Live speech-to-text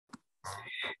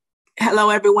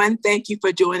Hello, everyone. Thank you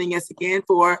for joining us again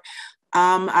for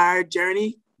our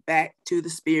journey back to the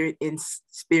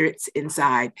spirits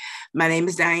inside. My name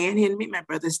is Diann Henry. My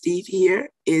brother Steve here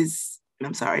is,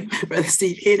 I'm sorry, my brother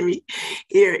Steve Henry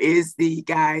here is the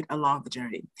guide along the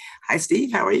journey. Hi,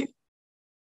 Steve. How are you?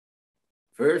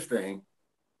 First thing,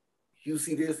 you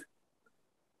see this?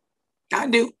 I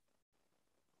do.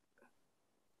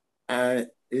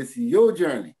 It's your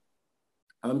journey.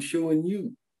 I'm showing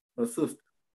you, a sister.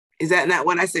 Is that not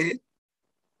what I said?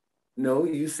 No,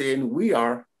 you saying we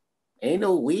are. Ain't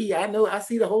no we. I know. I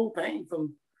see the whole thing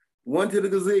from 1 to the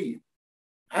gazillion.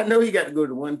 I know you got to go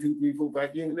to 1, 2, 3, 4,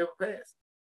 5. You ain't never pass.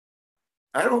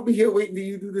 I don't be here waiting till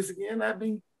you do this again. I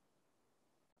be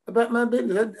about my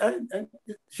business. I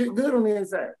shit good on the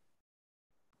inside.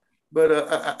 But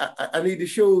I need to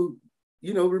show,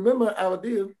 remember our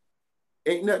deal.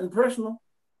 Ain't nothing personal.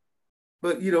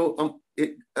 But,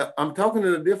 I'm talking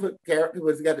in a different character, but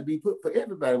it's got to be put for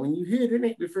everybody. When you hear it, it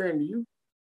ain't referring to you.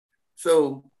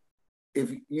 So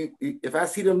if I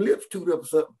see them lips toot up or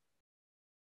something,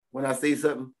 when I say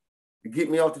something to get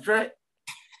me off the track,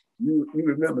 you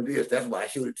remember this. That's why I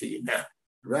showed it to you now,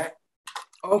 right?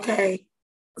 Okay.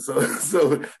 So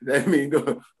that means,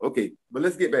 okay, but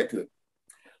let's get back to it.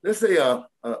 Let's say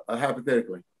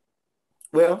hypothetically.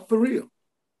 Well, for real,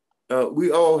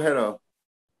 we all had an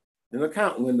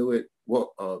account window at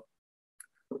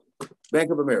Bank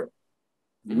of America.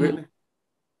 You with me?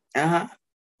 Uh-huh.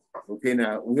 Okay,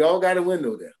 now we all got a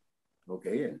window there.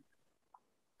 Okay, and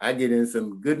I get in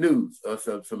some good news or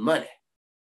some money.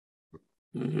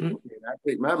 Mm-hmm. Okay, and I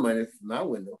take my money from my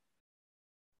window.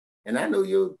 And I know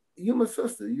you're my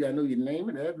sister. I know your name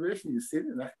and address and your city.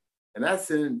 And I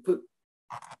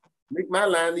make my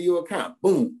line to your account.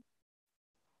 Boom.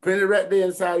 Print it right there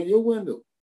inside of your window.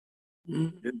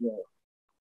 Mm-hmm.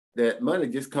 That money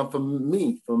just come from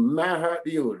me, from my heart to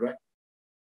yours, right?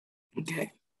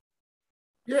 Okay.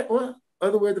 Yeah, well,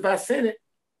 other words, if I send it,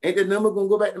 ain't the number gonna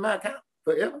go back to my account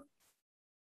forever?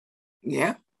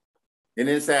 Yeah. And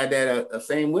inside that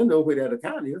same window where that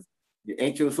account is,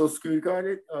 ain't your social security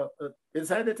card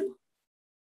inside that too?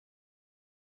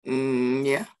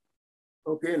 Yeah.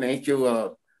 Okay, and ain't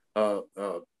your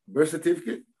birth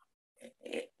certificate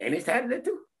and inside of that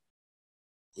too?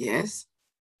 Yes.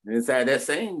 And inside that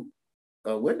same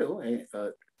window, and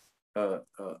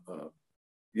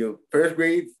your first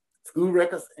grade school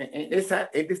records, and inside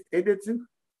it too?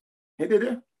 Ain't it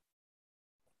there?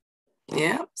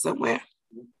 Yeah, somewhere.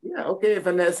 Yeah, okay. If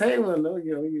in that same window,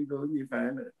 you go and you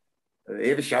find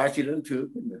every shot you done took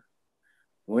and the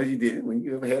ones you did when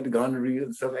you ever had the gonorrhea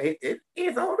and stuff.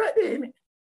 It's all right there, isn't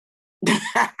it?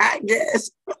 I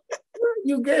guess.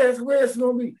 You guess where it's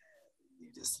gonna be. You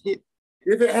just hit.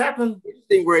 If it happened,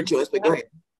 interesting word choice, but go ahead.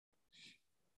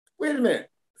 Wait a minute.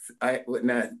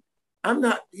 Now, I'm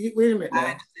not. Wait a minute. Now.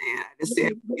 I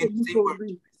understand.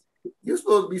 You're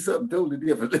supposed to be something totally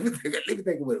different. Let me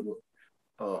think of what it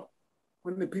was.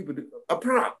 When the people do a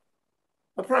prop,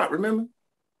 remember?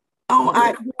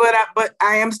 Oh, but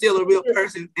I am still a real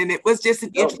person, and it was just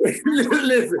an interesting.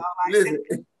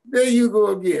 Listen. There you go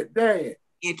again. Dang.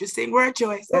 Interesting word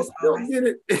choice. That's don't get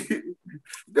it.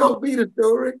 Don't be the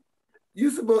story.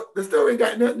 The story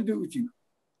got nothing to do with you.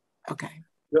 Okay.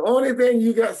 The only thing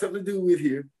you got something to do with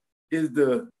here is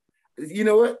you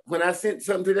know what? When I sent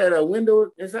something to that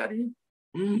window inside of you,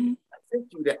 mm-hmm. I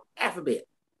sent you the alphabet.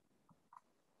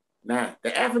 Now,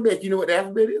 the alphabet, you know what the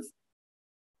alphabet is?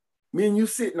 Me and you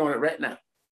sitting on it right now.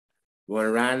 Going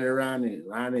around and around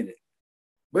in it.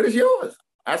 But it's yours.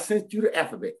 I sent you the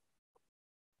alphabet.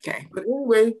 Okay. But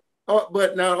anyway,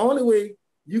 but now the only way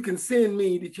you can send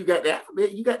me that you got the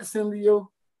alphabet, you got to send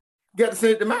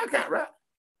it to my account, right?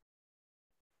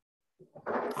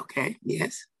 Okay,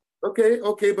 yes.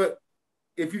 Okay, but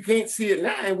if you can't see it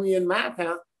now and we in my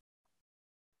account,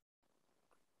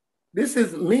 this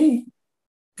is me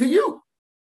to you.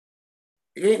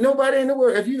 Ain't nobody in the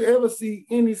world. If you ever see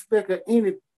any speck of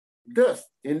any dust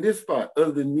in this spot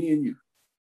other than me and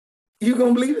you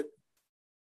gonna believe it?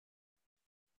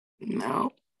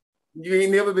 No. You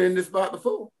ain't never been in this spot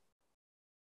before.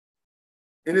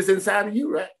 And it's inside of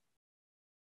you, right?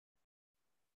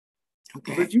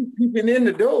 Okay. But you peeping in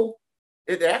the door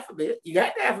at the alphabet. You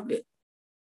got the alphabet.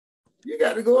 You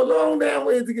got to go a long damn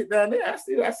way to get down there. I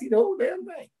see the whole damn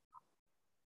thing.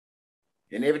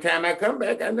 And every time I come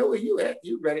back, I know where you at.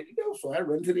 You ready to go. So I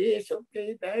run to the edge.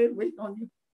 Okay, Diann, waiting on you.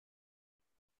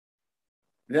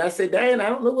 And I said, Diann, I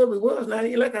don't know where we was. Now,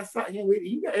 ain't like I saw him with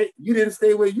you. You didn't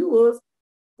stay where you was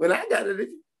when I got it, did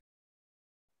you?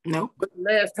 No. But the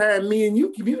last time me and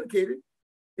you communicated,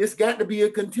 it's got to be a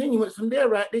continuance from there,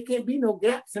 right? There can't be no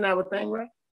gaps in our thing, right?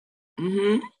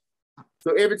 Mm-hmm.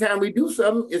 So every time we do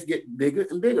something, it's getting bigger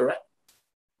and bigger, right?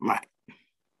 Right.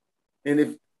 And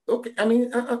if, okay, I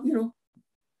mean,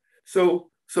 so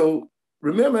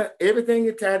remember, everything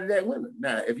is tied to that window.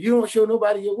 Now, if you don't show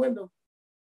nobody your window,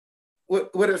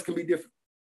 what else can be different?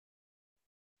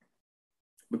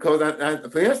 Because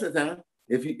for instance, now,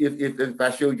 if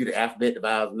I showed you the alphabet, the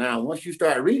vowels, now once you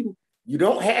start reading, you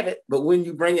don't have it, but when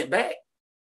you bring it back,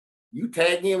 you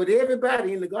tag in with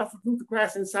everybody in the gospel truth of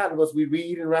Christ inside of us. We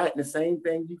read and write the same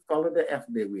thing you follow the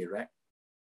alphabet with, right?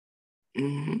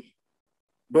 Mm-hmm.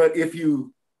 But if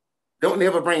you don't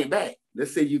never bring it back,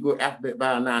 let's say you go alphabet,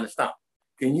 vowel, noun, and stop.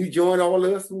 Can you join all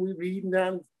of us when we reading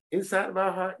down inside of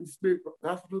our heart and spirit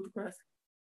gospel truth of Christ?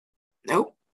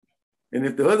 Nope. And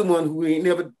if the other one who ain't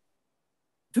never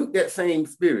took that same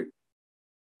spirit,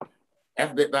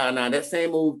 alphabet, vowel, noun, that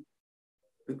same old,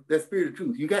 that spirit of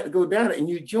truth, you got to go down it and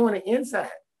you join it inside.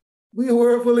 We're a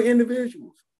world full of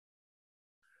individuals.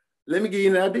 Let me give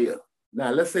you an idea.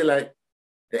 Now, let's say like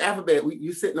the alphabet,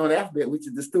 you sitting on the alphabet, which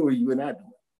is the story you and I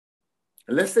doing.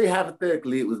 And let's say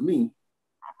hypothetically it was me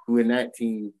who in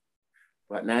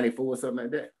 1994 or something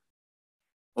like that.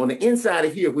 On the inside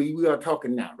of here, where we are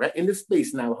talking now, right in the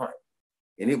space in our heart.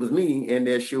 And it was me, and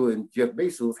they're showing Jeff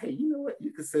Bezos, hey, you know what?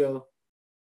 You can sell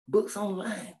books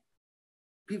online.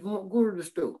 People won't go to the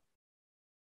store.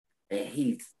 And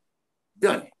he's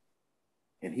done it.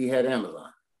 And he had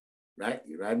Amazon, right?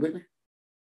 You ride with me?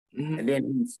 Mm-hmm. And then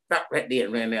he stopped right there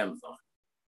and ran Amazon.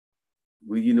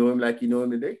 Will you know him like you know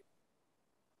him today?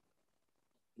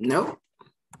 No.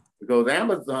 Because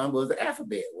Amazon was the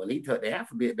alphabet. When he took the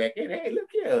alphabet back in, hey, look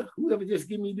here, whoever just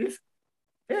give me this,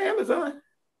 hey, Amazon.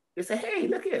 They say, hey,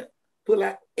 look here, pull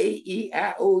out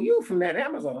A-E-I-O-U from that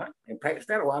Amazon and practice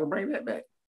that a while to bring that back.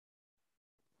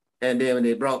 And then when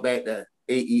they brought back the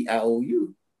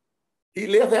A-E-I-O-U, he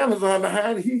left Amazon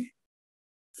behind. He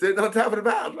sitting on top of the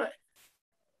Bible, right?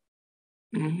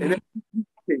 Mm-hmm.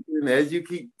 And as you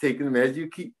keep taking them, as you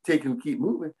keep taking them, keep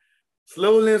moving,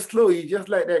 slowly and slowly, just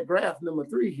like that graph number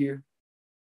 3 here,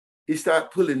 he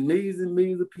started pulling millions and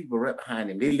millions of people right behind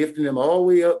him. They lifting them all the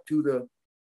way up to the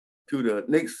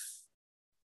next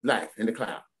life in the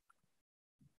cloud.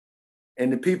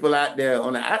 And the people out there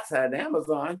on the outside of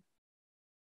Amazon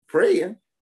praying,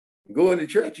 going to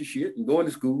church and shit, and going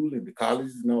to school and the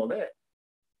colleges and all that,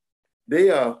 they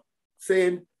are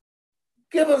saying,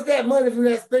 give us that money from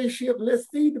that spaceship and let's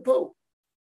feed the poor.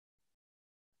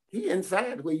 He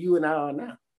inside where you and I are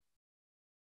now.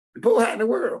 The poor out in the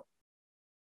world.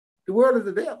 The world is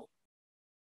the devil.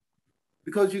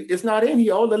 Because it's not in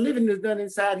here. All the living is done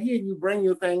inside here, and you bring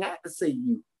your thing out to say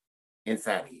you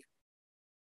inside here.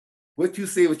 What you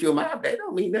say with your mouth, that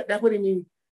don't mean that. That's what he means.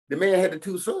 The man had the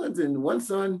 2 sons, and one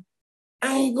son,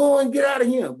 I ain't going, get out of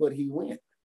here. But he went.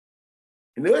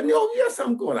 And the other, oh, yes,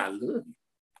 I'm going, I love you.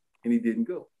 And he didn't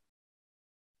go.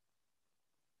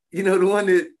 You know, the one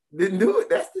that didn't do it,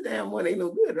 that's the damn one ain't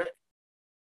no good, right?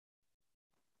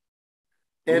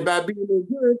 And by being no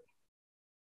good,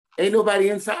 ain't nobody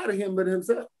inside of him but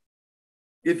himself.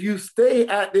 If you stay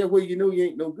out there where you know you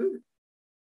ain't no good,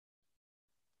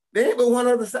 there ain't but one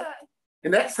other side,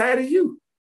 and that side is you.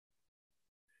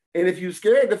 And if you're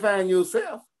scared to find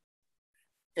yourself,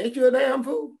 ain't you a damn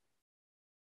fool?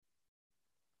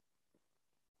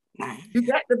 You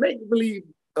got the make-believe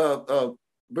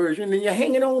version, and you're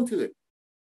hanging on to it.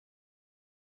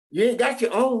 You ain't got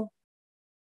your own.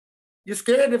 You're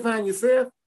scared to find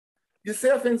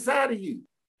yourself inside of you.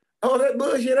 All that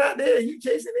bullshit out there, you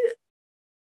chasing it.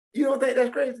 You don't think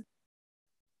that's crazy?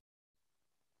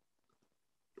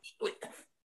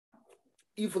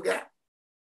 You forgot.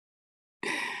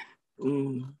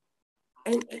 And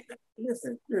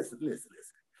listen.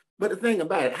 But the thing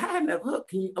about it, how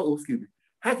can you,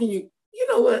 how can you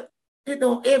know what? It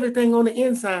don't everything on the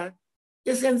inside.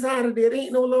 It's inside of there. There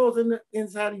ain't no laws in the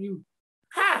inside of you.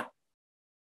 How?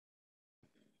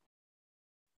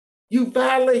 You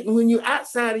violating when you're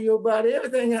outside of your body.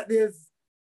 Everything out there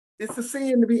it's a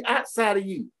sin to be outside of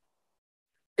you.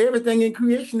 Everything in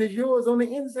creation is yours on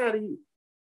the inside of you.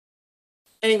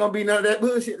 Ain't gonna be none of that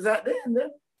bullshit out there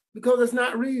because it's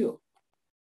not real.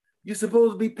 You're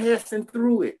supposed to be passing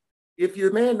through it. If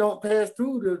your man don't pass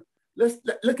through let's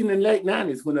look in the late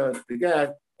 90s when the guy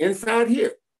inside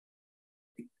here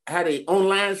had a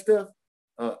online stuff,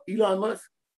 Elon Musk,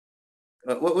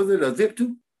 what was it, a zip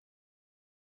to?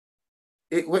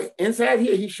 Inside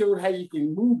here, he showed how you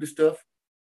can move the stuff.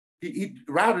 He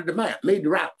routed the map, made the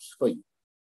routes for you.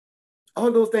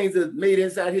 All those things are made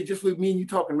inside here just with me and you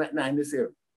talking right now in this area.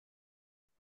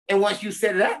 And once you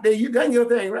set it out there, you done your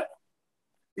thing, right?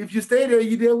 If you stay there,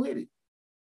 you deal with it.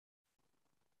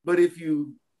 But if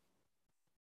you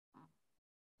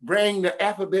bring the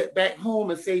alphabet back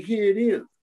home and say, here it is.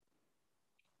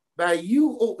 By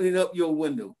you opening up your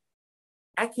window,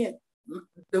 I can't,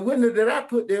 the window that I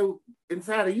put there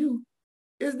inside of you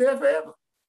is there forever.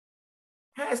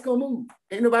 How it's gonna move?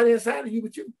 Ain't nobody inside of you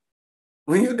but you.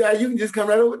 When you die, you can just come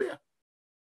right over there.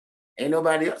 Ain't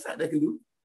nobody else out there can do it.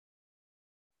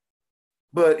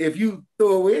 But if you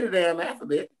throw away the damn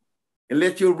alphabet and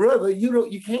let your brother,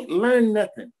 you can't learn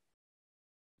nothing.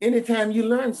 Anytime you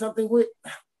learn something,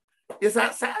 it's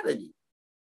outside of you.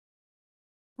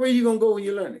 Where are you gonna go when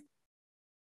you learn it?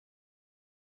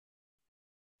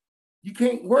 You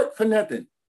can't work for nothing.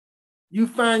 You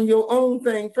find your own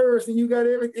thing first, and you got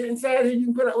everything inside here. You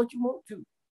can put out what you want to,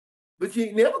 but you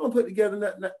ain't never gonna put together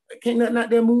nothing. Can't nothing out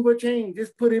there move or change.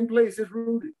 Just put in place. It's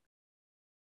rooted.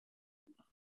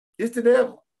 It's the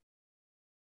devil.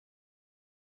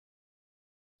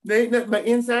 There ain't nothing but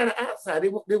inside or outside. They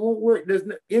won't work. There's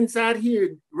no, inside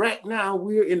here right now.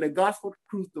 We're in the gospel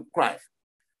truth of Christ.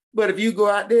 But if you go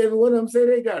out there, every one of them say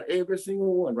they got every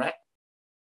single one, right?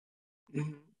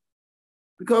 Mm-hmm.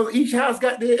 Because each house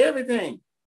got their everything.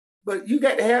 But you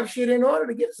got to have shit in order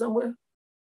to get somewhere.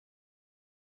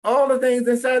 All the things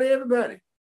inside of everybody.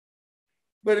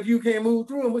 But if you can't move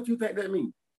through them, what you think that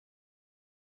means?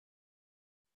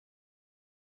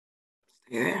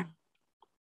 Yeah.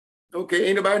 Okay,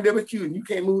 ain't nobody there but you, and you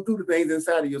can't move through the things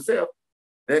inside of yourself.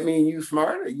 That means you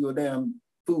smart or you a damn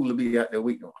fool to be out there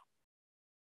waiting on.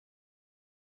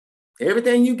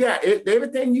 Everything you got,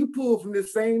 everything you pull from the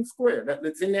same square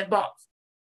that's in that box.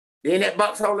 They're in that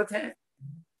box all the time.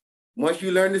 Once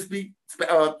you learn to speak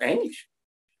English,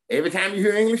 every time you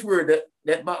hear English word,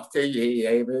 that box tell you,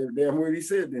 hey, every damn word he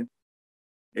said then.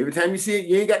 Every time you see it,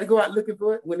 you ain't got to go out looking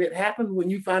for it. When it happens, when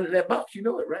you find it in that box, you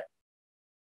know it, right?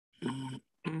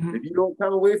 Mm-hmm. If you don't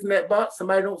come away from that box,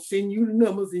 somebody don't send you the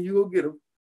numbers and you go get them.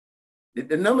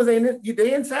 The numbers ain't,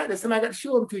 they inside there. Somebody got to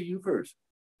show them to you first.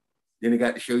 Then they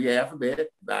got to show you alphabet,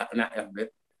 not alphabet,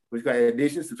 which got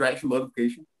addition, subtraction,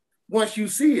 multiplication. Once you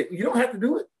see it, you don't have to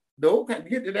do it. Though,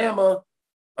 get the damn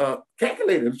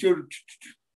calculator.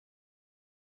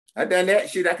 I done that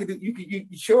shit. I could do. You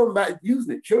show them by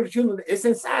using it. Show the children it's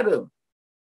inside of them.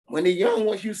 When they're young,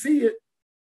 once you see it,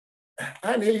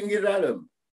 how the hell you can get it out of them?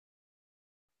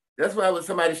 That's why when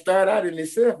somebody start out in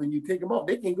themselves and you take them off,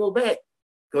 they can go back.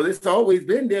 Because it's always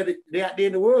been there. They out there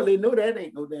in the world, they know that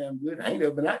ain't no damn good. I ain't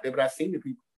never been out there, but I've seen the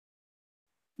people.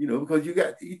 You know, because you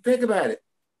think about it.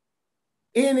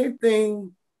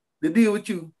 Anything to deal with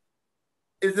you,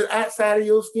 is it outside of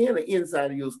your skin or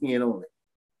inside of your skin only?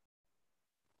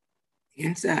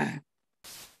 Inside.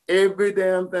 Every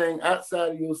damn thing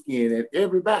outside of your skin and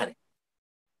everybody.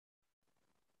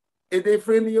 Is they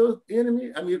friend of your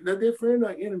enemy? I mean, are they friend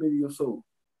or enemy of your soul?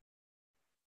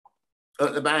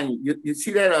 You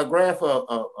see that graph?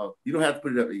 You don't have to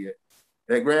put it up there yet.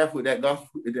 That graph with that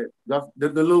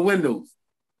the little windows.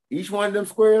 Each one of them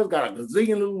squares got a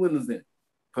gazillion little windows in it.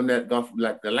 From that gospel,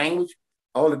 like the language,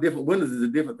 all the different windows is the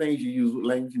different things you use with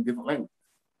language in different languages.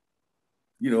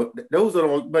 You know, those are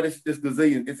all, but it's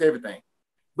gazillion, it's everything.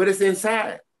 But it's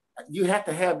inside. You have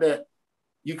to have that.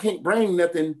 You can't bring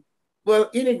nothing. Well,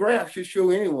 any graph should show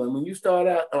anyone when you start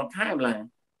out on a timeline,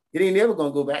 it ain't ever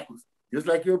gonna go backwards. Just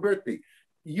like your birthday.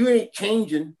 You ain't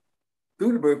changing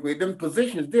through the birthday. Them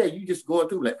positions there, you just going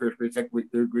through like first grade, second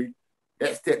grade, third grade.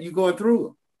 That step, you going through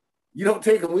them. You don't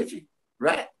take them with you,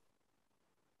 right?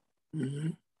 Mm-hmm.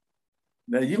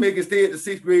 Now you may can stay at the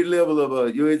 6th grade level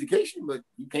of your education, but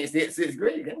you can't stay at 6th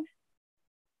grade, can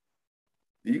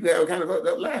you? You can have a kind of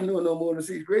up life no more than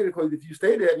 6th grade, because if you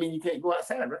stay there, that means you can't go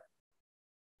outside, right?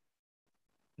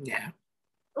 Yeah.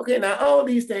 Okay, now all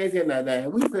these things here now,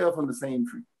 we fell from the same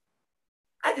tree.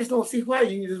 I just don't see why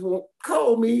you just won't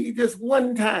call me just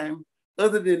one time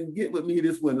other than get with me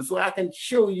this winter so I can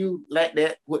show you like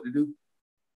that what to do.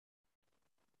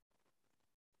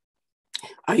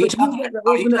 Are you talking about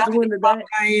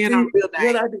Diann or real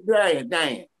Diann?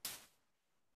 Diann.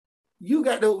 You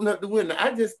got to open up the window.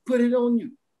 I just put it on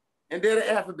you. And they're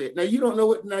the alphabet. Now you don't know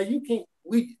what, now you can't,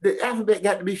 the alphabet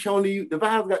got to be shown to you, the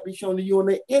vowels got to be shown to you on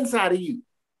the inside of you.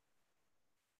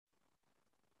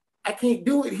 I can't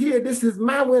do it here. This is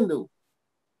my window.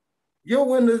 Your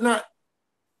window is not,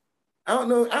 I don't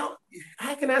know,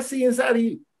 how can I see inside of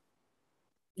you?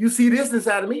 You see this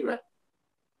inside of me, right?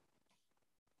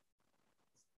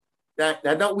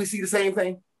 Now don't we see the same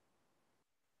thing?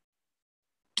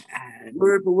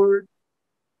 Word for word.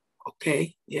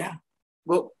 Okay, yeah.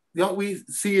 Well, don't we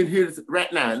see it here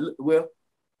right now? Well,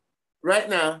 right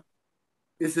now,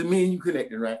 it's a me and you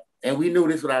connected, right? And we know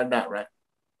this without a doubt, right?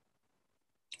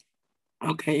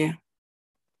 Okay, yeah.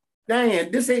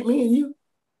 Diann, this ain't me and you.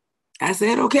 I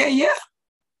said, okay, yeah.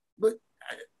 But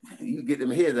you get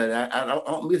them heads. I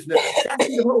don't miss nothing. I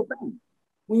see the whole thing.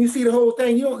 When you see the whole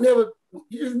thing, you don't never,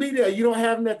 you just be there. You don't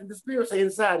have nothing. The spirit's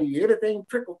inside of you. Everything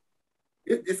trickle.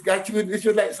 It's got you. It's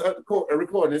just like a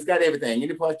recording. It's got everything.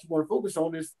 Any part you want to focus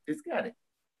on, it's got it.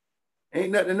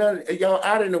 Ain't nothing. Y'all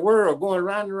out in the world going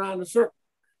round and round the circle.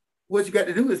 What you got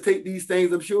to do is take these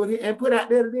things I'm showing here and put out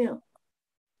there to them.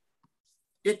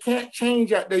 It can't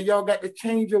change out there. Y'all got to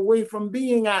change away from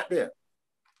being out there.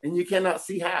 And you cannot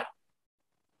see how.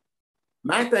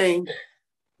 My thing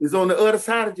is on the other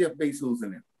side of Jeff Bezos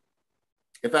in there.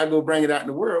 If I go bring it out in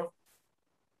the world,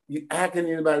 how can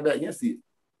anybody back here see it?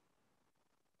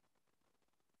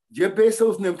 Jeff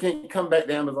Bezos and them can't come back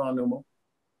to Amazon no more.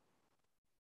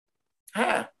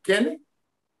 How? Can they?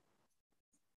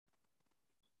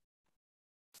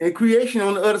 And creation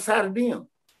on the other side of them.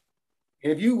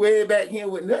 And if you way back here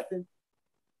with nothing,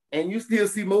 and you still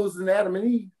see Moses and Adam and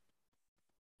Eve,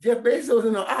 Jeff Bezos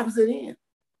in the opposite end.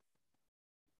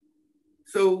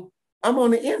 So I'm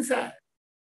on the inside.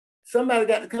 Somebody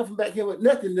got to come from back here with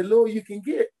nothing, the lower you can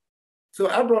get. So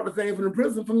I brought the thing from the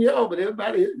prison from y'all, but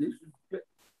everybody,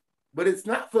 but it's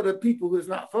not for the people who it's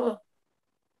not for.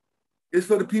 It's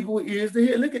for the people with ears to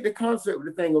hear. Look at the concept of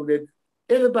the thing over there.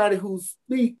 Everybody who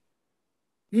speaks,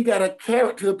 he got a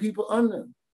character of people under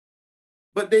them.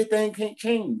 But they thing can't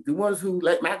change. The ones who,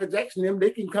 like Michael Jackson, them,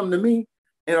 they can come to me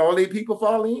and all their people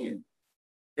fall in.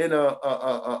 And a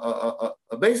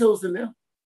Bezos in them.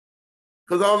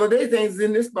 Because all of their things is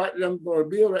in this spot that I'm going to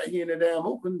build right here in the damn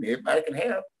open. Everybody can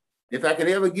have. If I can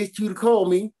ever get you to call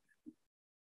me,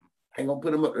 I ain't going to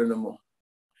put them up there no more.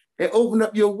 And open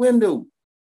up your window.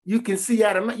 You can see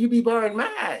out of my, you be borrowing my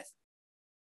eyes.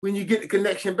 When you get the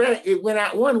connection back, it went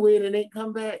out one way and it ain't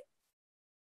come back.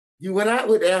 You went out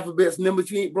with the alphabet's number,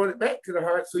 you ain't brought it back to the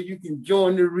heart so you can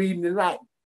join the reading and writing.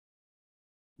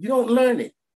 You don't learn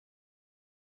it.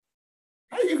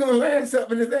 How you gonna learn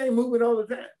something that ain't moving all the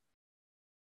time?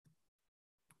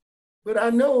 But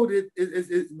I know that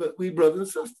but we brothers and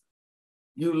sisters.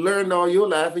 You learned all your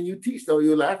life and you teach all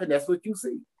your life, and that's what you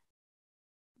see.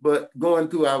 But going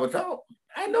through our talk,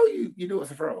 I know you know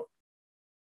it's a fraud.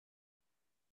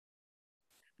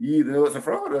 You either know it's a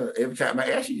fraud or every time I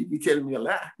ask you, you be telling me a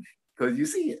lie because you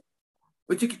see it.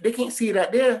 But they can't see it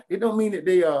out there. It don't mean that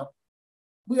they are.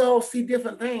 We all see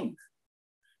different things.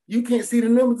 You can't see the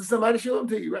numbers until somebody show them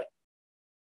to you, right?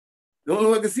 The only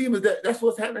one can see them is that's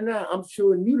what's happening now. I'm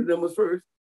showing you the numbers first.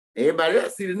 Everybody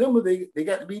else see the numbers, they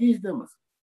got to be these numbers.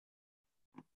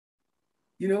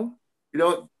 You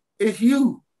know, it's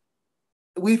you.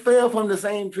 We fell from the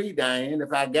same tree, Diann,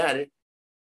 if I got it.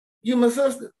 You my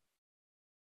sister.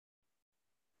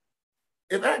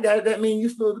 If I got it, that means you're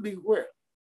supposed to be where?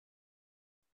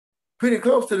 Pretty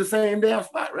close to the same damn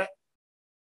spot, right?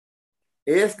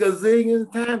 It's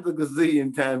gazillion times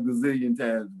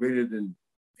greater than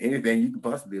anything you can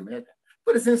possibly imagine.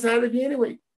 But it's inside of you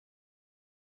anyway.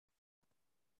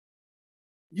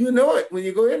 You know it when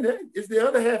you go in there. It's the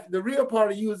other half. The real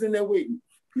part of you is in there waiting.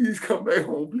 Please come back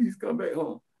home. Please come back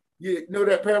home. You know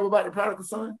that parable about the prodigal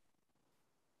son?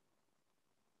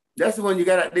 That's the one you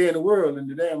got out there in the world in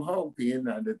the damn hog pen.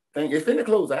 The thing, it's finna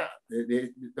close out.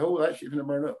 The whole lot of shit finna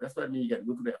burn up. That's what I mean. You got to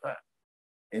go through that fire.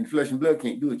 And flesh and blood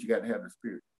can't do it. You got to have the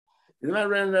spirit. Is I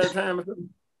running out of time or something?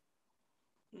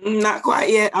 Not quite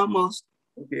yet, almost.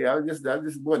 Okay, I was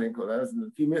just wondering because I was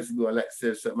a few minutes ago. I like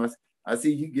to say something. I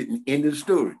see you getting into the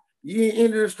story. You ain't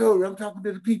into the story. I'm talking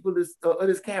to the people of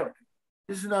this character.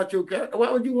 This is not your character.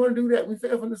 Why would you want to do that? We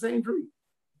fell from the same tree.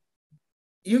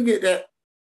 You get that.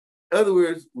 In other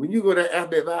words, when you go to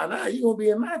alphabet vowel now, you're gonna be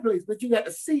in my place, but you got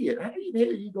to see it. How the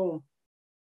hell you going?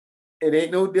 It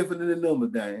ain't no different than the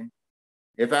numbers, Diann.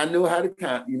 If I know how to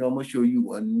count, I'm gonna show you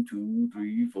 1, 2,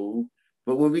 3, 4.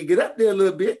 But when we get up there a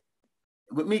little bit,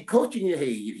 with me coaching your head,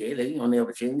 they don't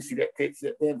ever change. See that text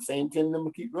up there, the same 10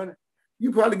 number keep running.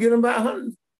 You probably get them by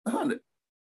 100.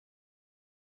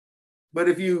 But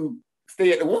if you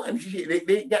stay at the one,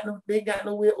 they ain't got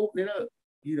no way of opening up.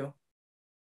 You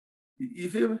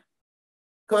feel me?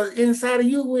 Because inside of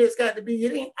you, where it's got to be,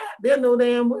 it ain't out there no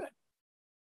damn way.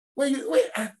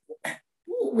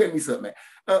 Wait me something,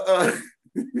 man.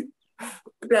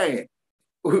 Diann,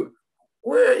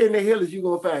 where in the hell is you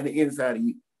gonna find the inside of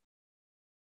you?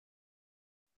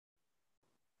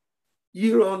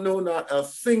 You don't know not a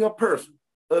single person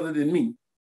other than me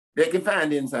that can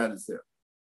find the inside of itself.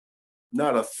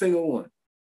 Not a single one.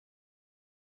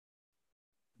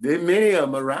 There are many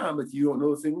of them around, but you don't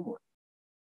know a single one.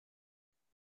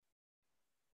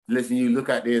 Unless you look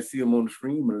out there and see them on the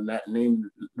screen with a name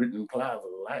written in clouds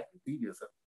of light, or something.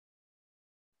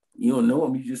 You don't know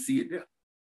them, you just see it there.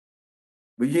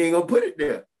 But you ain't gonna put it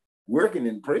there. working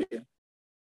in prayer.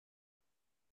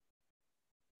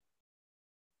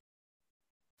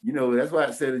 You know, that's why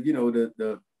I said, you know,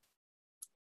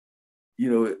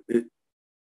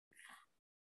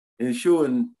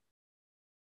 ensuring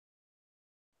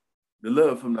the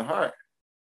love from the heart.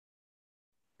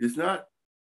 It's not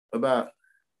about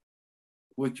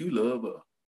what you love or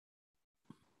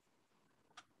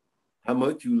how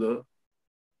much you love.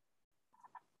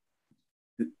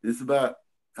 It's about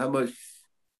how much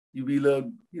you be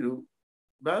loved, you know,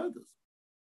 by others.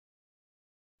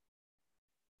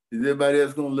 Is everybody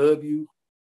else gonna love you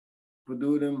for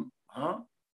doing them harm?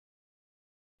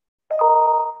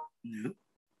 No.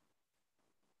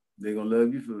 They're gonna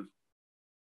love you for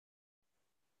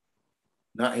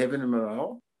not having them at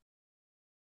all?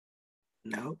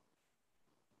 No.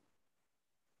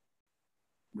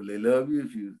 Will they love you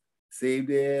if you save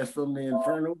their ass from the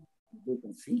inferno? They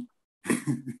can see. I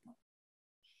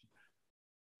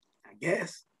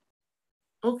guess.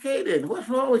 Okay, then what's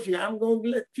wrong with you? I'm gonna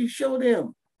let you show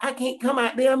them. I can't come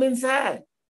out there, I'm inside.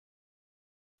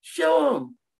 Show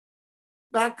them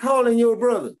by calling your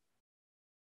brother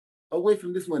away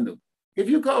from this window. If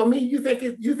you call me, you think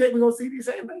we're gonna see these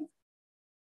same things?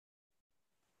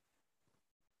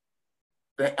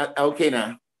 Okay,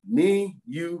 now me,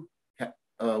 you,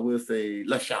 we'll say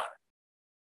LaShawn.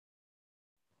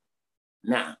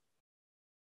 Now,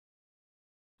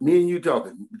 me and you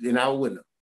talking in our window.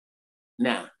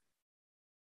 Now,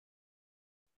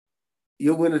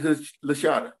 your window to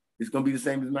LaShawn is gonna be the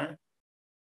same as mine?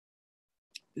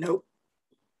 Nope.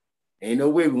 Ain't no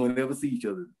way we're gonna ever see each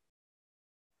other.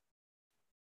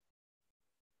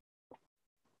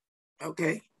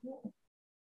 Okay.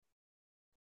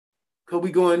 Because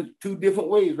we going two different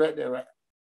ways right there, right?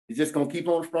 It's just gonna keep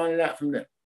on spawning out from there.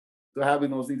 So how are we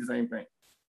gonna see the same thing?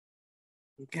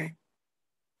 Okay.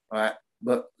 All right,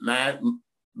 but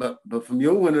from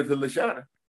your window to LaShawn,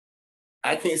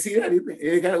 I can't see that either.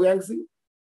 Any kind of way I can see it?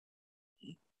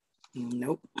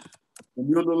 Nope. From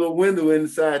your little window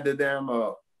inside the damn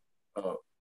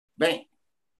bank,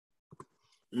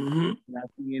 Mm-hmm. I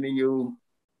see it in your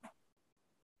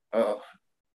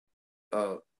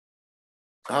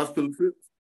hospital trips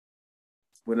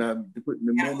when I'm putting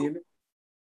the money in it.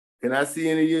 Can I see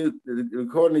any of you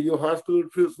recording of your hospital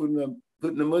trips when I'm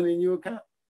putting the money in your account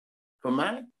for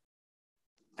mine?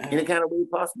 Any kind of way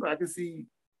possible, I can see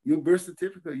your birth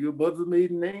certificate, your mother's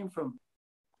maiden name from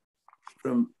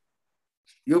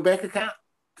your bank account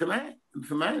to mine,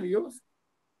 from mine to yours.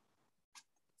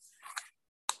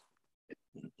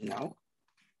 No.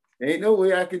 Ain't no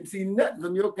way I can see nothing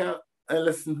from your account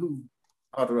unless who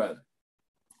authorized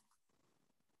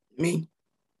it. Me.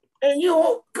 And you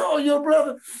won't call your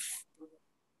brother.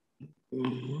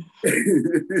 Mm-hmm.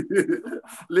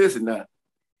 Listen now,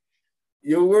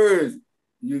 your words,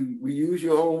 we use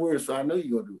your own words, so I know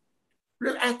you're gonna do it.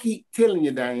 Really, I keep telling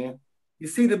you, Diann, you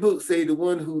see the book say the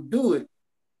one who do it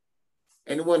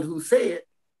and the one who say it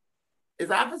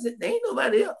is opposite. There ain't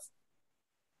nobody else.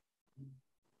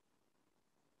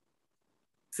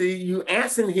 See, you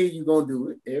answering here, you're gonna do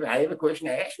it. If I have a question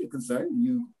I ask you concerning,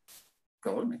 you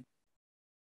call me.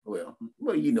 Well,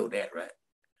 you know that, right?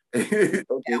 Okay.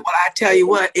 Yeah, well, I tell you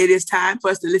what, it is time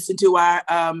for us to listen to our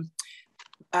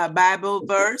Bible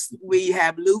verse. We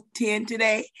have Luke 10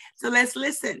 today, so let's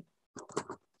listen.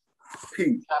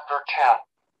 Peace. Chapter 10.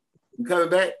 You coming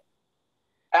back?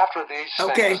 After these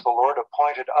things, the Lord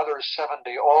appointed others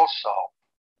 70 also,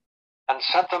 and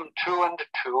sent them 2 and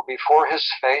 2 before his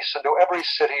face into every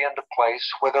city and place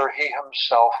whither he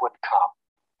himself would come.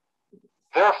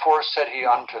 Therefore said he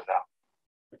unto them,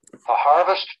 the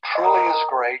harvest truly is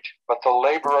great, but the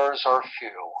laborers are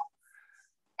few.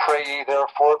 Pray ye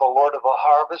therefore the Lord of the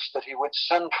harvest that he would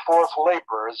send forth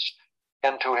laborers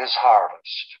into his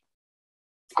harvest.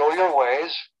 Go your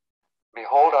ways.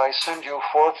 Behold, I send you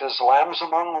forth as lambs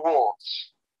among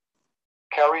wolves.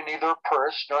 Carry neither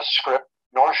purse, nor scrip,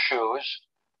 nor shoes,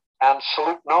 and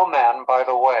salute no man by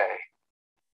the way.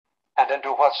 And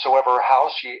into whatsoever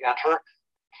house ye enter,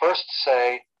 first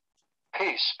say,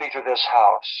 Peace be to this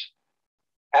house.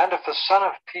 And if the Son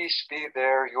of Peace be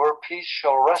there, your peace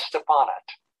shall rest upon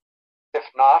it. If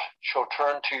not, shall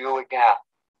turn to you again.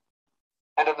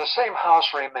 And in the same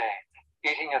house remain,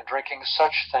 eating and drinking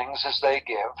such things as they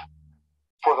give.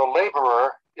 For the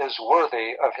laborer is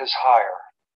worthy of his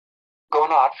hire. Go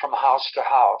not from house to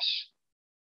house.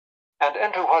 And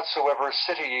into whatsoever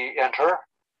city ye enter,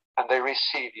 and they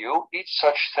receive you, eat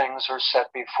such things are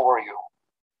set before you.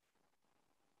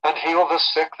 And heal the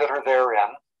sick that are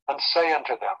therein, and say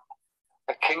unto them,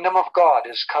 the kingdom of God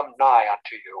is come nigh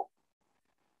unto you.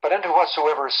 But into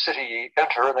whatsoever city ye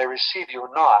enter, and they receive you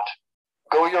not,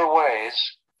 Go your ways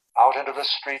out into the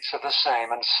streets of the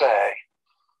same, and say,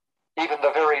 even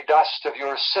the very dust of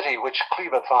your city which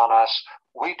cleaveth on us,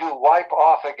 we do wipe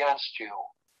off against you.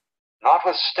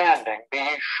 Notwithstanding, be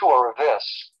ye sure of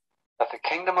this, that the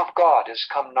kingdom of God is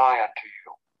come nigh unto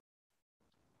you.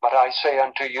 But I say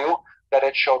unto you, that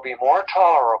it shall be more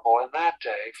tolerable in that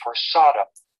day for Sodom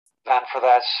than for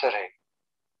that city.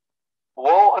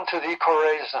 Woe unto thee,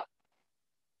 Chorazin!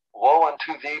 Woe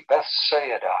unto thee,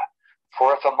 Bethsaida!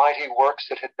 For if the mighty works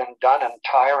that had been done in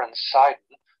Tyre and Sidon,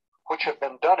 which have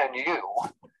been done in you,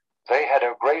 they had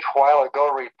a great while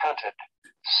ago repented,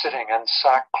 sitting in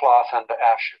sackcloth and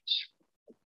ashes.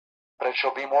 But it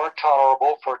shall be more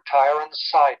tolerable for Tyre and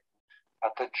Sidon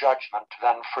at the judgment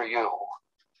than for you.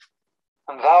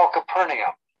 And thou,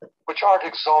 Capernaum, which art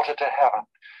exalted to heaven,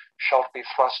 shalt be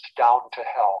thrust down to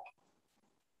hell.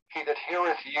 He that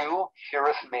heareth you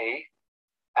heareth me,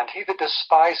 and he that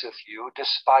despiseth you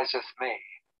despiseth me,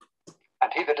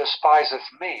 and he that despiseth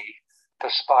me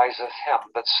despiseth him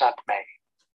that sent me.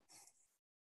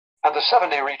 And the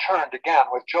 70 returned again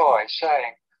with joy,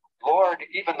 saying, Lord,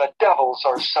 even the devils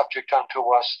are subject unto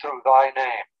us through thy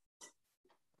name.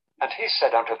 And he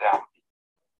said unto them,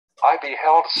 I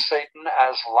beheld Satan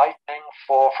as lightning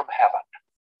fall from heaven.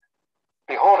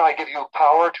 Behold, I give you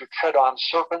power to tread on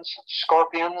serpents and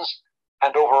scorpions,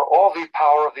 and over all the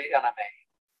power of the enemy,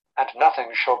 and nothing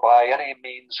shall by any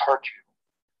means hurt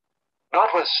you.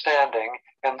 Notwithstanding,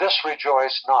 in this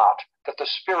rejoice not, that the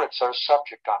spirits are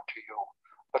subject unto you,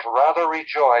 but rather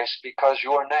rejoice because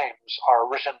your names are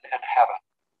written in heaven.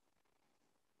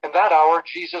 In that hour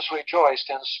Jesus rejoiced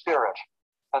in spirit,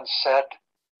 and said,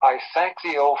 I thank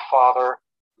thee, O Father,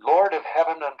 Lord of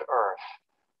heaven and earth,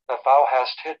 that thou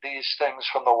hast hid these things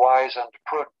from the wise and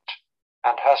prudent,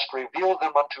 and hast revealed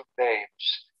them unto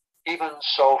babes. Even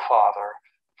so, Father,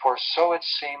 for so it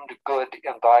seemed good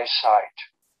in thy sight.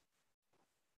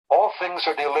 All things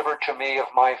are delivered to me of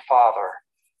my Father,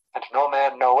 and no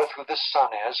man knoweth who the Son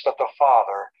is but the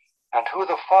Father, and who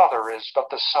the Father is but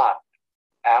the Son,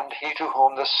 and he to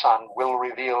whom the Son will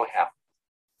reveal him.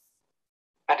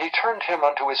 And he turned him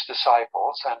unto his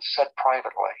disciples, and said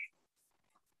privately,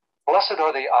 Blessed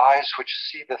are the eyes which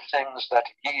see the things that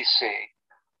ye see,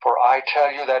 for I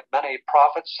tell you that many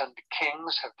prophets and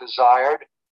kings have desired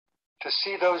to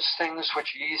see those things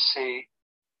which ye see,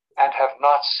 and have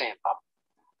not seen them,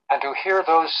 and to hear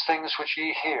those things which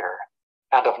ye hear,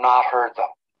 and have not heard them.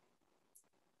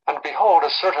 And behold, a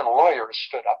certain lawyer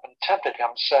stood up and tempted him,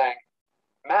 saying,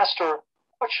 Master,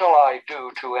 what shall I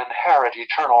do to inherit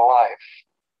eternal life?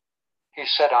 He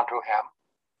said unto him,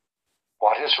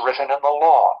 What is written in the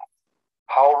law?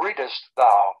 How readest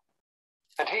thou?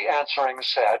 And he answering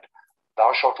said,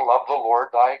 Thou shalt love the Lord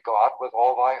thy God with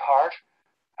all thy heart,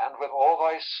 and with all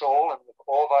thy soul, and with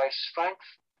all thy strength,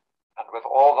 and with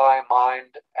all thy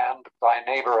mind, and thy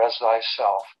neighbor as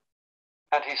thyself.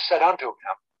 And he said unto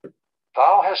him,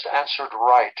 Thou hast answered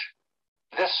right.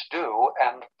 This do,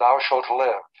 and thou shalt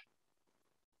live.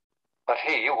 But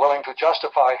he, willing to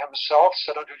justify himself,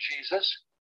 said unto Jesus,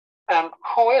 And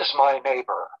who is my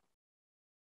neighbor?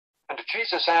 And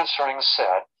Jesus answering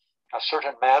said, A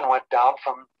certain man went down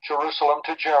from Jerusalem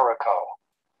to Jericho,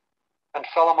 and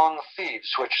fell among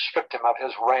thieves, which stripped him of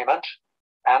his raiment,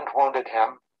 and wounded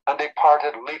him, and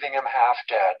departed, leaving him half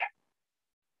dead.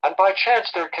 And by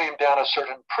chance there came down a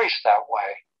certain priest that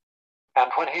way,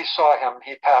 and when he saw him,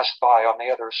 he passed by on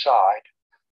the other side.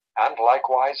 And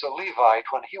likewise a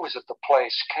Levite, when he was at the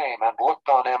place, came and looked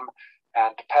on him,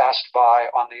 and passed by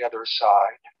on the other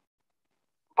side.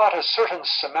 But a certain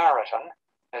Samaritan,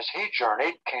 as he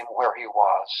journeyed, came where he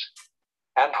was.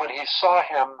 And when he saw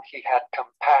him, he had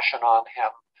compassion on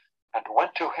him, and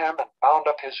went to him and bound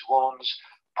up his wounds,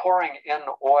 pouring in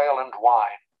oil and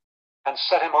wine, and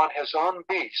set him on his own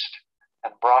beast,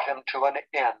 and brought him to an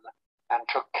inn, and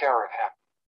took care of him.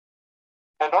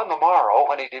 And on the morrow,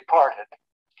 when he departed,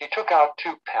 he took out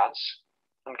 2 pence,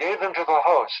 and gave them to the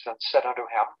host, and said unto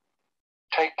him,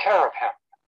 Take care of him,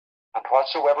 and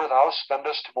whatsoever thou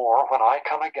spendest more, when I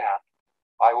come again,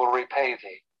 I will repay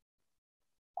thee.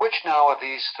 Which now of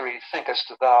these 3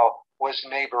 thinkest thou was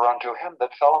neighbor unto him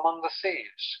that fell among the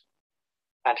thieves?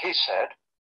 And he said,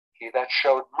 He that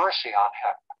showed mercy on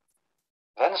him.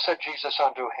 Then said Jesus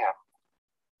unto him,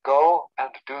 Go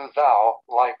and do thou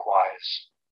likewise.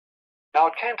 Now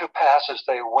it came to pass as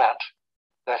they went,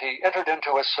 that he entered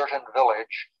into a certain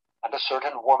village, and a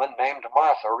certain woman named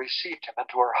Martha received him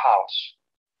into her house.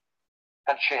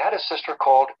 And she had a sister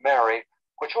called Mary,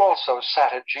 which also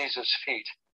sat at Jesus' feet,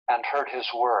 and heard his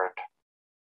word.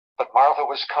 But Martha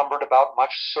was cumbered about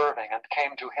much serving, and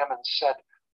came to him and said,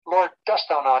 Lord, dost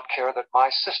thou not care that my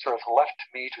sister hath left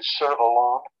me to serve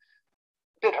alone?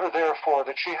 Bid her therefore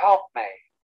that she help me.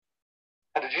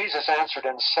 And Jesus answered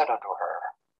and said unto her,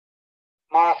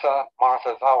 Martha,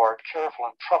 Martha, thou art careful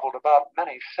and troubled about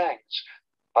many things,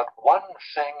 but one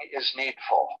thing is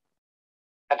needful.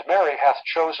 And Mary hath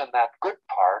chosen that good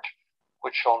part,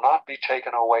 which shall not be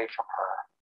taken away from her.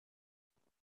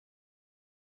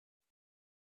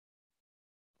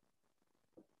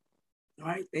 All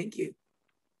right, thank you.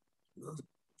 We'll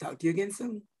talk to you again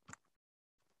soon.